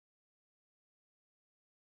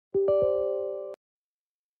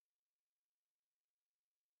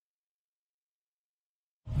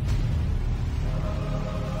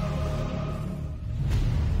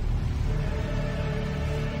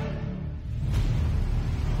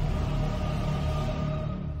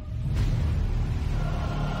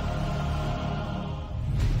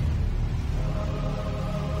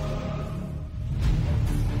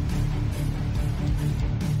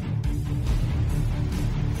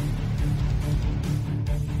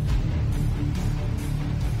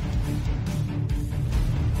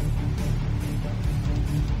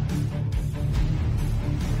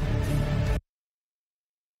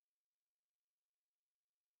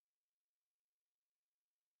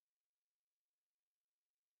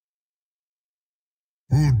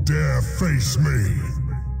Who dare face me?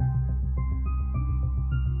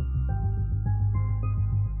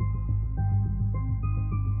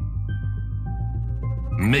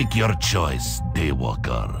 Make your choice,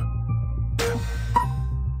 Daywalker.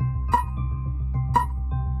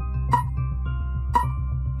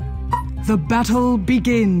 The battle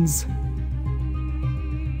begins.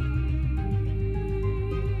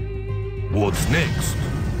 What's next?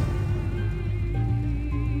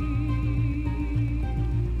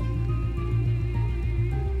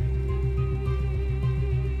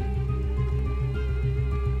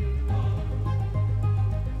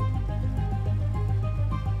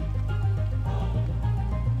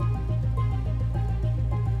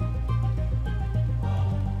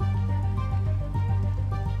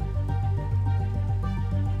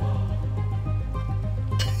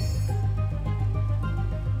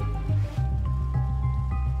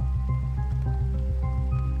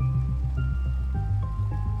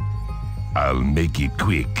 I'll make it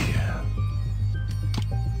quick.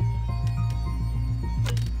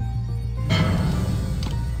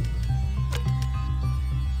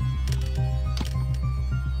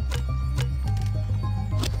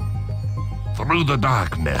 Through the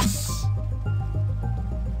darkness.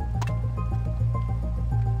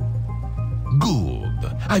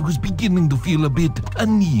 Good. I was beginning to feel a bit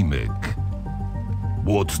anemic.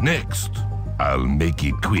 What's next? I'll make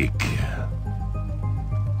it quick.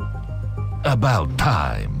 About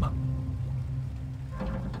time.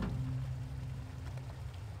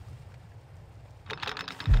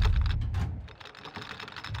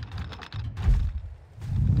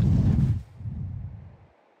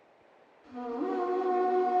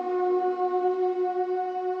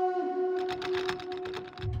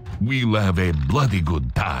 We'll have a bloody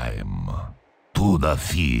good time. To the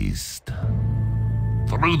feast.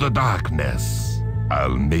 Through the darkness. I'll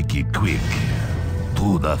make it quick.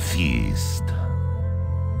 To the feast.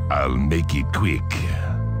 I'll make it quick.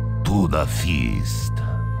 To the feast.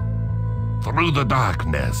 Through the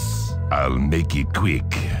darkness. I'll make it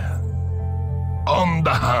quick. On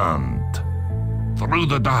the hunt. Through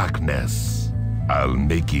the darkness. I'll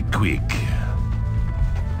make it quick.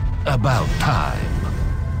 About time.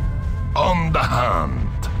 On the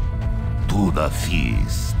hunt. To the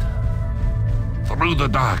feast. Through the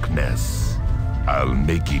darkness. I'll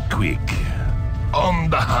make it quick. On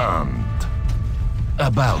the hunt.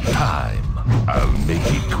 About time. I'll make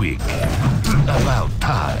it quick. About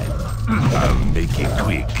time. I'll make it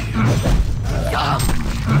quick. Yum.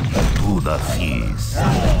 To the feast.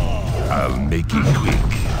 I'll make it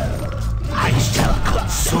quick. I shall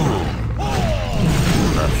consume. To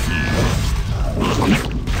the feast.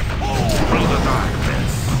 Through the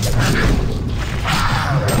darkness.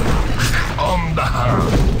 On the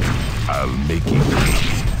hunt. I'll make it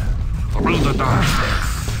quick. Through the darkness.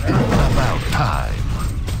 About time.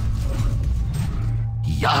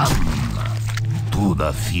 Yum. To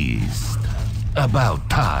the feast. About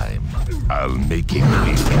time. I'll make it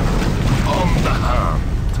quick. On the hunt.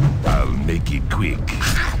 I'll make it quick.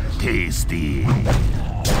 Tasty.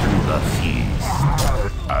 To the feast.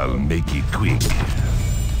 I'll make it quick.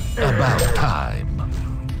 About time.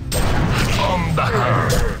 On the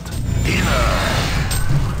hunt. Dinner.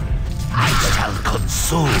 I shall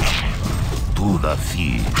consume. To the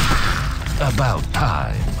feast. About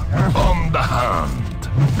time. On the hunt.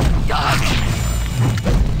 Yum.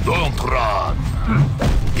 Don't run.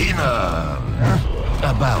 Dinner.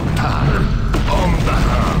 About time. On the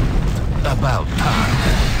hunt. About time.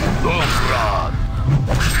 Don't run.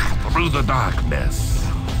 Through the darkness.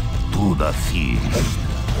 To the feast.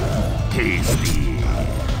 Tasty.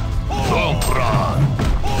 Don't run.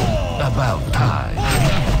 About time.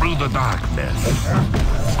 Through the darkness.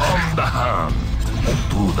 On the hunt.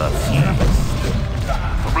 To the feast.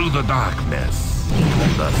 Through the darkness. To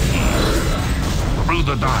the feast. Through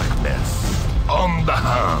the darkness. On the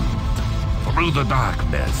hunt. Through the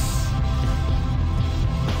darkness.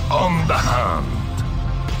 On the hunt.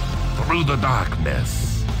 Through the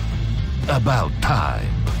darkness. About time.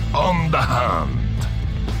 On the hunt.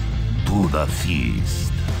 To the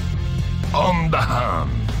feast. On the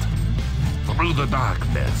hunt. Through the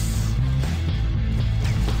darkness.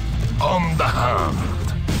 On the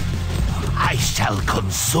hunt. I shall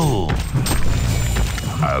consume.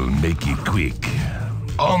 I'll make it quick.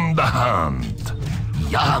 On the hunt.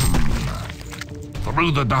 Yum.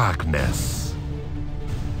 Through the darkness.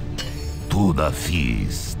 To the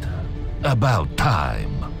feast. About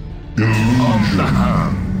time. On the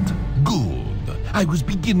hunt. Good. I was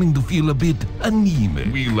beginning to feel a bit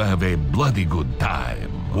anemic. We'll have a bloody good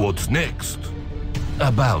time. What's next?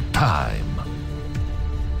 About time.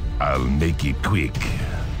 I'll make it quick.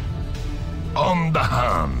 On the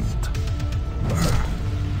hunt.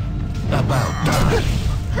 About time.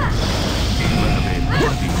 We'll have a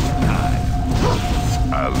bloody good time.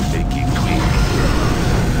 I'll make it quick.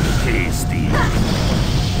 Tasty.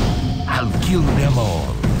 I'll kill them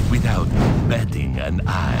all without batting an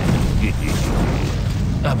eye.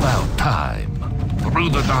 About time. Through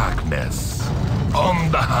the darkness.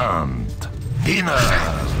 On the hunt. Dinner.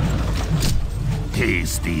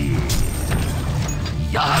 Tasty.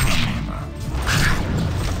 Yum.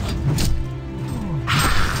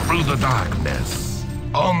 Through the darkness.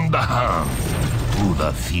 On the hunt. To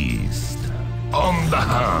the feast. On the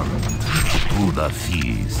hunt. To the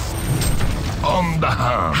feast. On the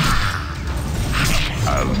hunt.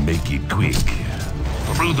 I'll make it quick.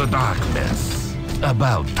 Through the darkness.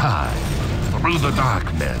 About time. Through the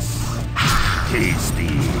darkness.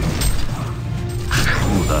 Tasty.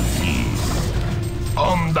 To the feast.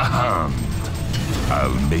 On the hunt.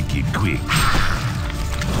 I'll make it quick.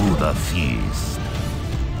 To the feast.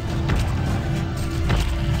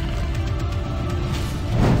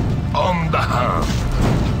 On the hunt.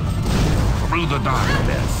 Through the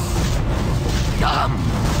darkness. Yum.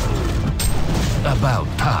 About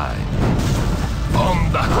time.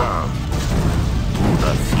 On the hunt. To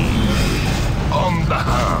the feast. On the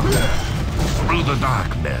hunt. Through the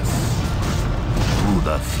darkness. To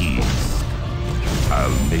the feast.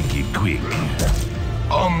 I'll make it quick.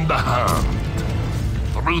 On the hunt.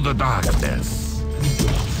 Through the darkness.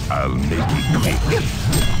 I'll make it quick.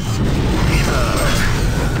 Dinner.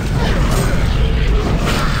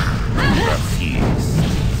 To the feast.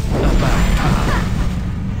 About time.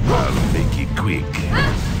 I'll make it quick.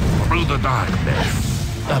 Through the darkness.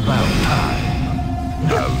 About time.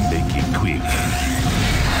 I'll make it quick.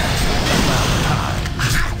 About time.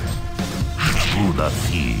 To the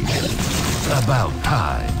feast. About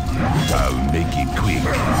time. I'll make it quick.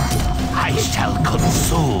 I shall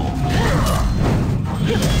consume.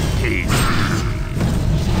 Tasty.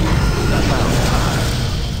 About time.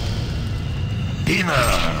 Dinner.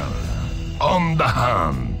 On the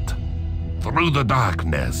hunt. Through the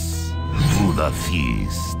darkness. To the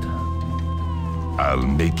feast. I'll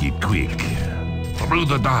make it quick. Through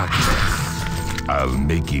the darkness. I'll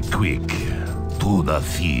make it quick. To the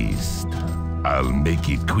feast. I'll make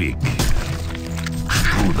it quick.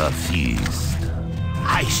 To the feast.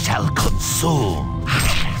 I shall consume.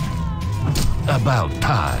 About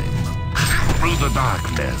time. Through the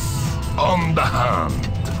darkness. On the hunt.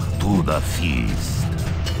 To the feast.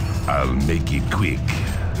 I'll make it quick.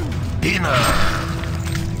 Dinner.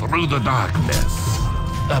 Through the darkness.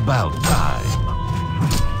 About time.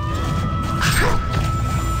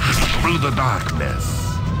 Through the darkness.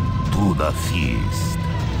 To the feast.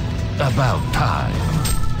 About time.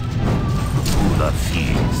 To the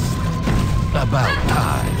feast. About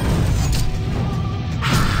time.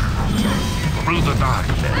 Through the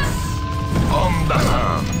darkness. On the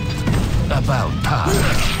hunt. About time.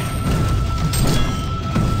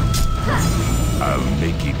 I'll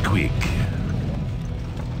make it quick.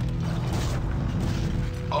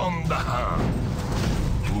 On the hunt.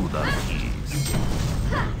 To the feast.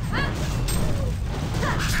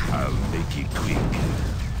 I'll make it quick.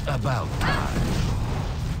 About time.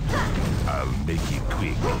 I'll make it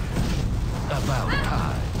quick. About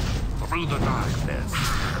time. Through the darkness.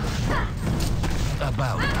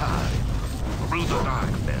 About time. Through the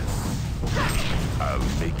darkness. I'll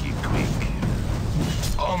make it quick.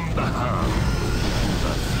 On the hunt. To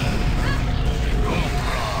the feast.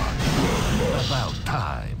 About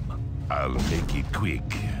time. I'll make it quick.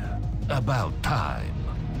 About time.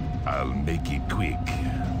 I'll make it quick.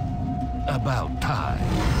 About time.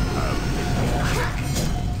 I'll make it quick.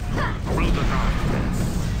 Through the darkness.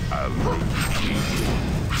 I'll make it quick.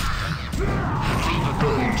 Through the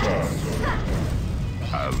darkness.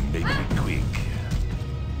 I'll make it quick.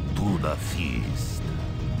 To the feast.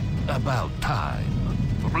 About time.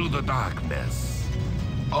 Through the darkness.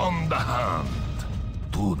 On the hunt.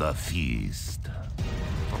 To the feast.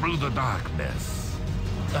 Through the darkness.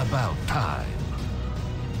 About time.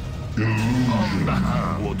 On the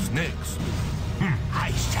hunt. What's next?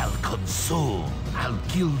 I shall consume. I'll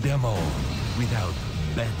kill them all without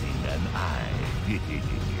batting an eye.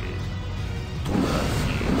 To the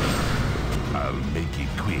feast. I'll make it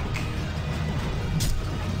quick.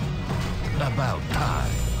 About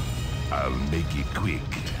time. I'll make it quick.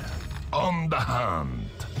 On the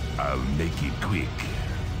hunt. I'll make it quick.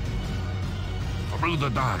 Through the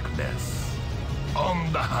darkness.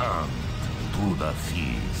 On the hunt. To the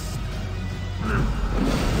feast.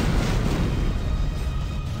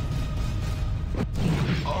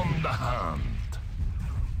 On the hunt.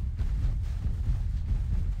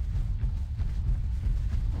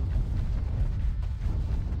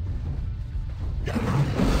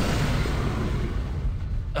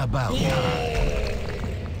 About time.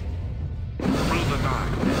 Through the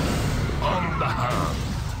darkness. On the hunt.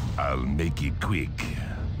 I'll make it quick.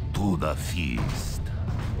 To the feast.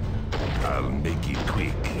 I'll make it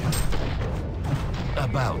quick.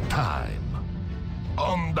 About time.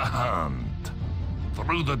 On the hunt.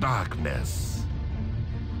 Through the darkness.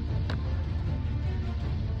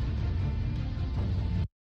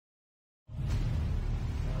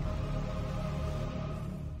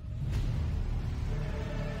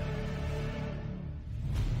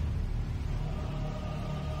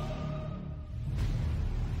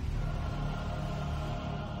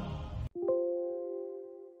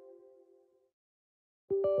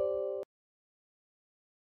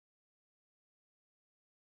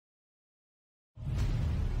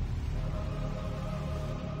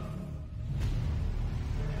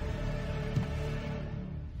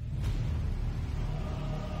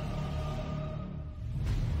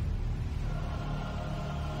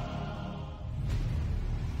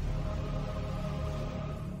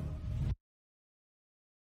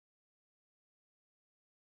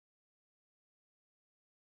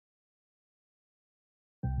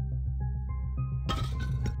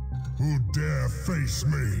 Who dare face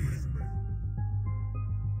me?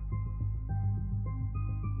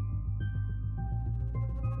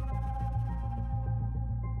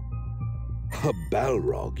 A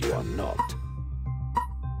Balrog you are not.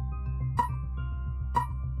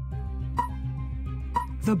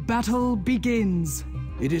 The battle begins.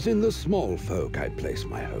 It is in the small folk I place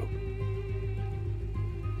my hope.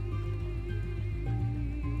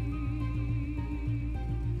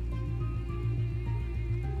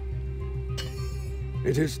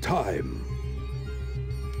 It is time.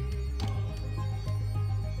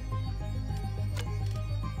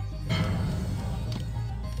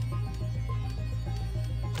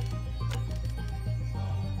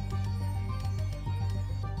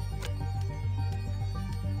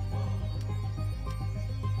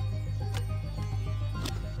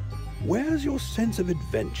 Where's your sense of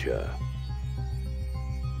adventure?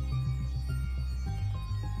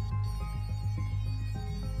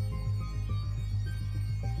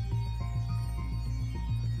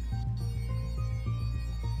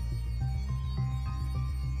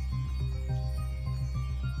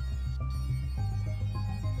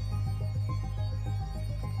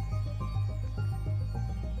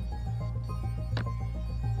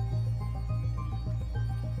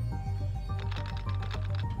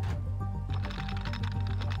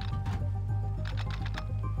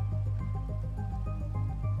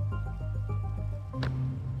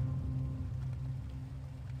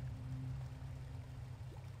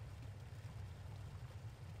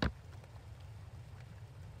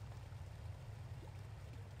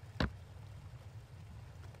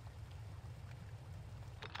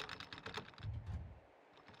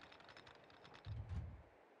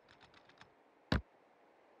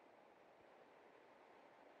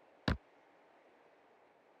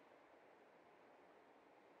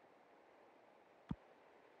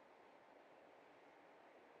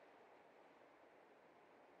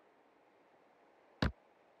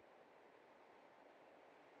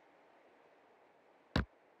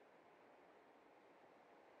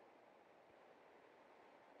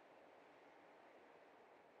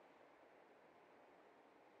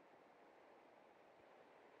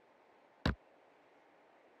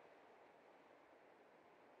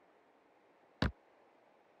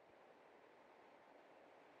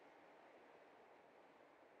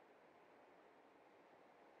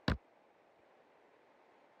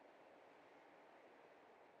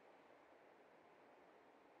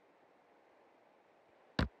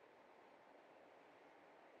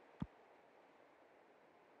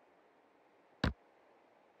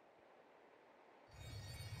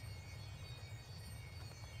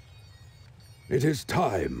 It is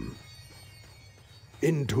time.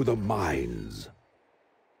 Into the mines.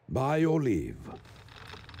 By your leave.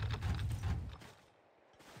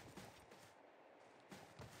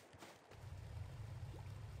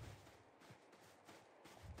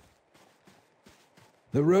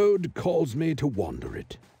 The road calls me to wander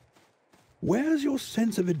it. Where's your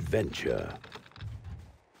sense of adventure?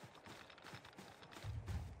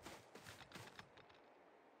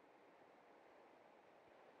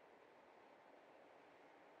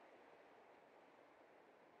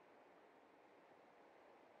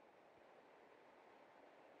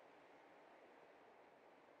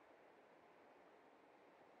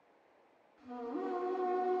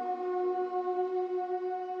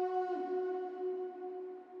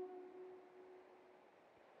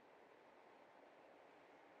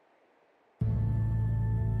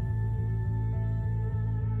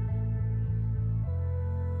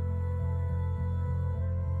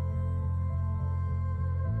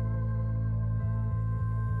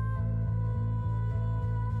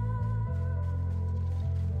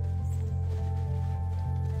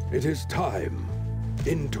 It is time.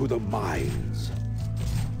 Into the mines.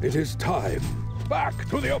 It is time. Back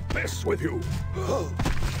to the abyss with you.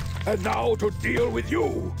 And now to deal with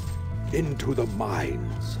you. Into the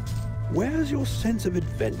mines. Where's your sense of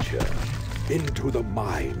adventure? Into the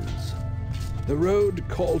mines. The road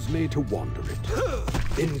calls me to wander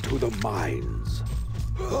it. Into the mines.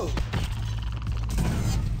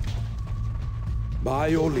 By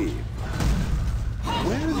your leave.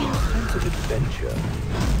 Where's your sense of adventure?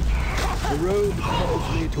 The road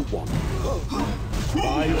calls me to wander.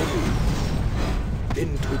 By your leave.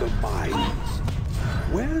 Into the mines.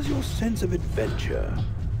 Where's your sense of adventure?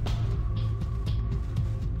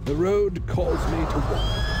 The road calls me to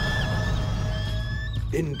wander.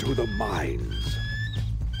 Into the mines.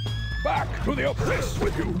 Back to the abyss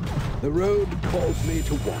with you! The road calls me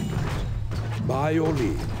to wander. By your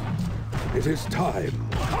leave. It is time.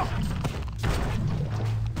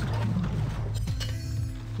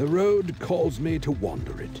 The road calls me to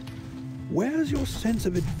wander it. Where's your sense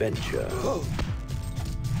of adventure?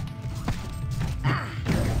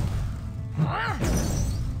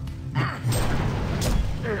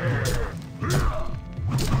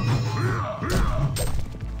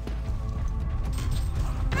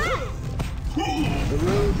 The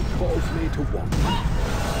road calls me to wander.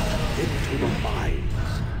 Into the mines.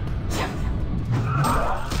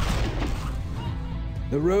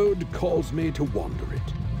 The road calls me to wander it.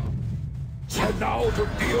 And now to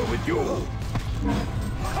deal with you!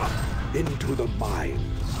 Into the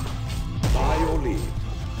mines. By your leave.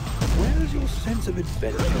 Where's your sense of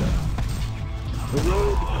adventure? The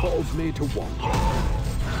road calls me to wander.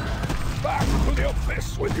 Back to the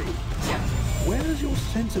abyss with you! Where's your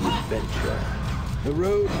sense of adventure? The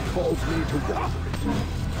road calls me to wander it.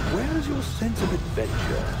 Where's your sense of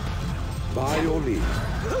adventure? By your leave.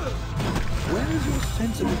 Where's your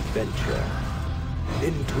sense of adventure?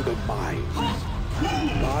 Into the mines.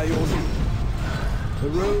 By your leave. The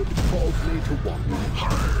road calls me to wander.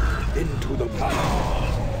 Into the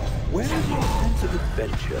mines. Where's your sense of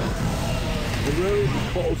adventure? The road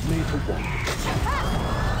calls me to wander.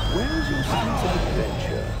 Where's your sense of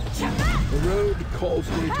adventure? The road calls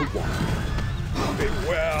me to wander.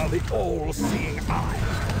 Beware the all-seeing eye.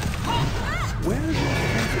 Where's your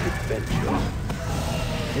sense of adventure?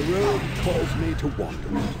 The road calls me to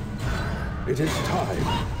wander. It is time.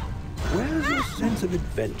 Where's your sense of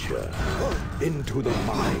adventure? Into the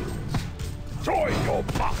mines. Join your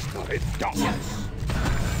master in darkness.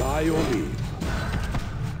 By your leave.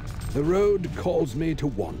 The road calls me to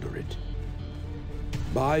wander it.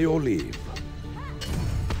 By your leave.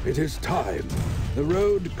 It is time. The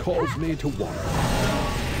road calls me to wander.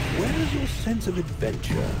 Where's your sense of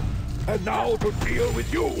adventure? And now to deal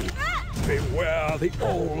with you. Beware the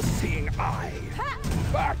all-seeing eye.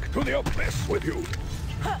 Back to the abyss with you.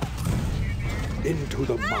 Into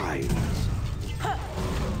the mines.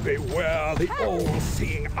 Beware the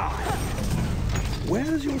all-seeing eye.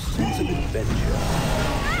 Where's your sense of adventure?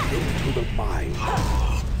 Into the mines.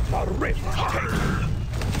 The rift take.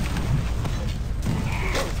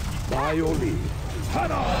 By your leave.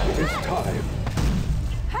 Hannah, it is time.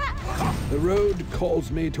 The road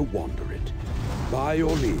calls me to wander it. By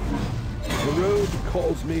your leave. The road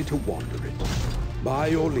calls me to wander it. By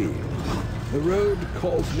your leave. The road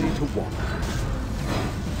calls me to wander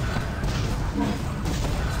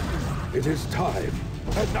it. It is time.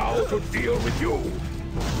 And now to deal with you.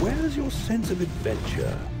 Where's your sense of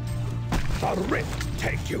adventure? The rift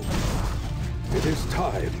take you. It is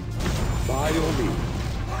time. By your leave.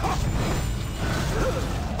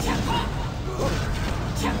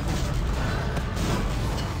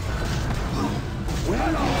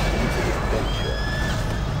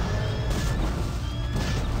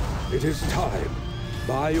 It is time.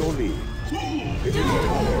 By your leave. It is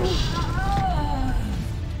time.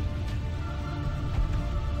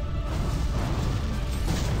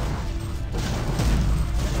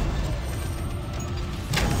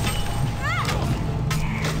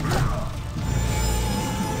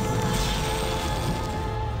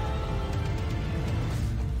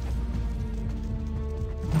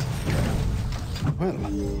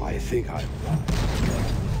 Well, I think I won.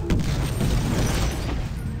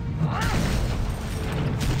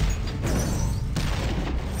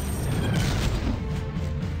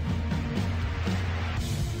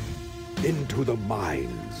 Into the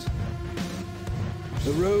mines.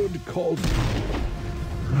 The road calls me.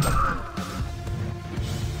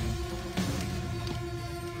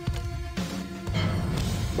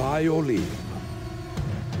 By your leave.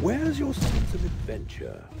 Where's your sense of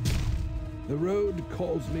adventure? The road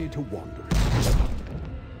calls me to wander.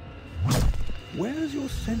 Where's your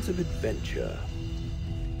sense of adventure?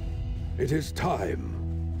 It is time.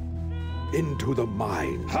 Into the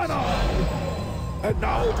mines. Hannah! And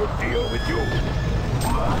now to deal with you!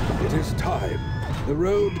 It is time. The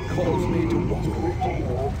road calls me to wander.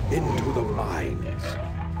 Into the mines.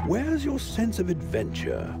 Where's your sense of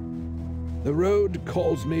adventure? The road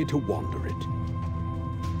calls me to wander it.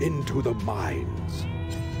 Into the mines.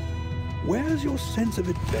 Where's your sense of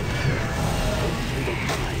adventure? Into the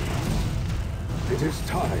mines. It is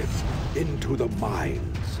time. Into the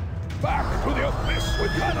mines. Back to the abyss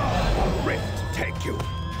with Hannah! A rift take you!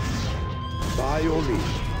 By your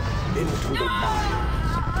leave. Into the mines.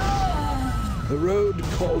 The road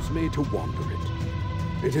calls me to wander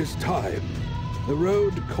it. It is time. The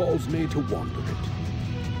road calls me to wander it.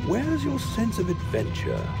 Where's your sense of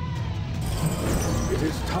adventure? It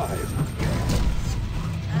is time.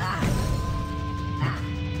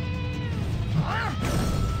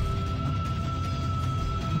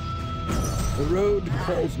 The road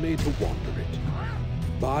calls me to wander it.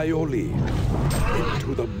 By your leave.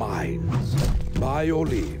 Into the mines. By your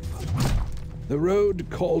leave. The road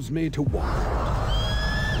calls me to wander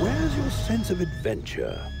it. Where's your sense of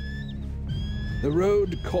adventure? The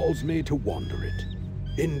road calls me to wander it.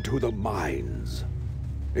 Into the mines.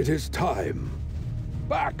 It is time.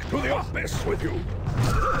 Back to the abyss with you!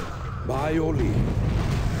 By your leave.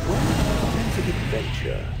 Where's your sense of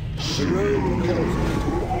adventure? The road calls me to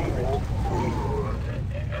wander it.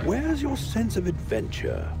 Where's your sense of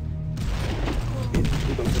adventure?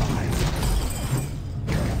 Into the mines.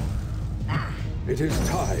 It is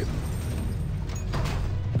time.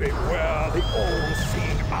 Beware the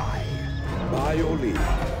all-seeing eye! By your leave.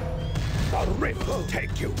 The rift will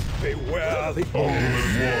take you! Beware the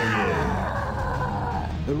all-seeing eye!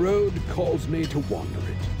 The road calls me to wander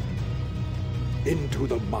it. Into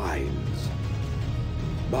the mines.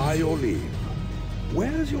 By your leave.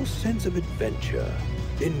 Where's your sense of adventure?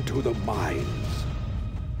 Into the mines.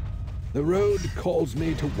 The road calls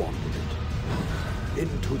me to wander it.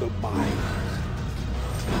 Into the mines.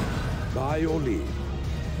 By your leave.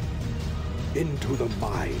 Into the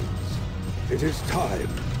mines. It is time.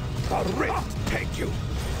 The rift take you!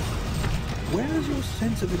 Where's your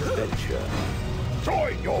sense of adventure?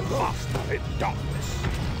 Join your master in darkness!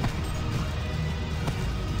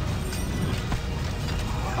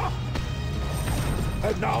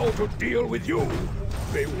 And now to deal with you!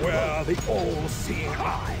 Beware the all-seeing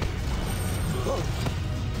eye!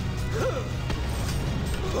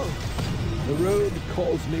 The road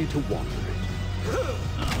calls me to wander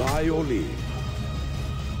it. By your leave.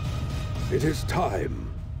 It is time.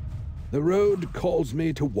 The road calls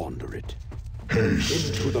me to wander it.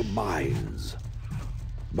 Into the mines.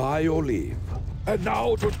 By your leave. And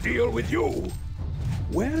now to deal with you!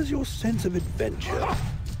 Where's your sense of adventure?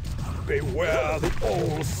 Beware the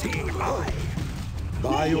all-seeing eye!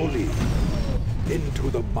 By your leave. Into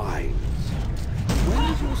the mines.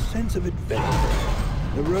 Where's your sense of adventure?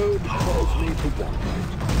 The road calls me to wander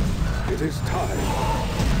it. It is time.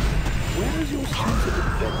 Where's your sense of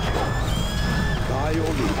adventure? By your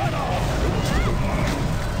leave.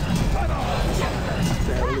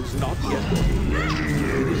 There is not yet ready.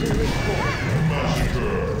 It is in its form.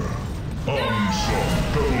 Massacre! Unsung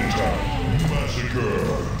Golden Massacre!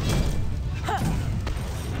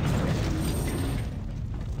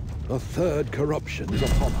 A third corruption is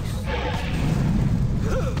upon us.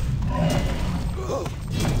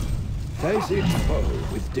 Face each foe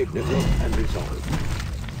with dignity and resolve.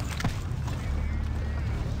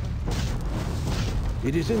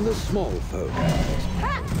 It is in the small folk.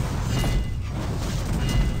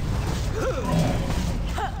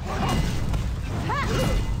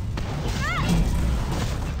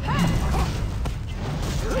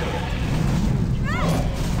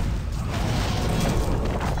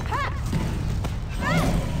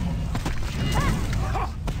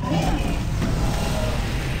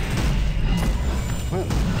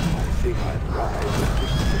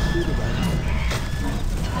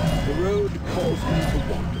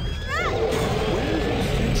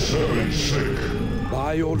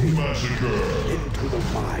 massacre. Into the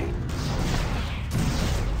mines.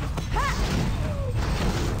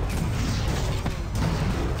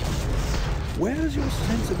 Where's your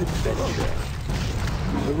sense of adventure?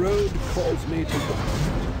 The road calls me to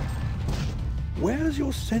wander. Where's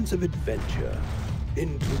your sense of adventure?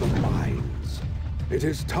 Into the mines. It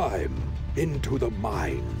is time. Into the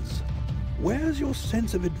mines. Where's your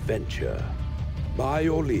sense of adventure? By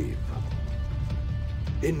your leave.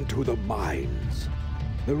 Into the mines.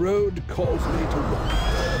 The road calls me to wander.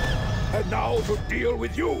 And now to deal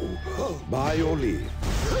with you! By your leave.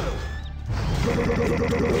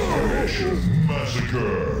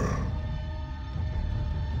 Massacre.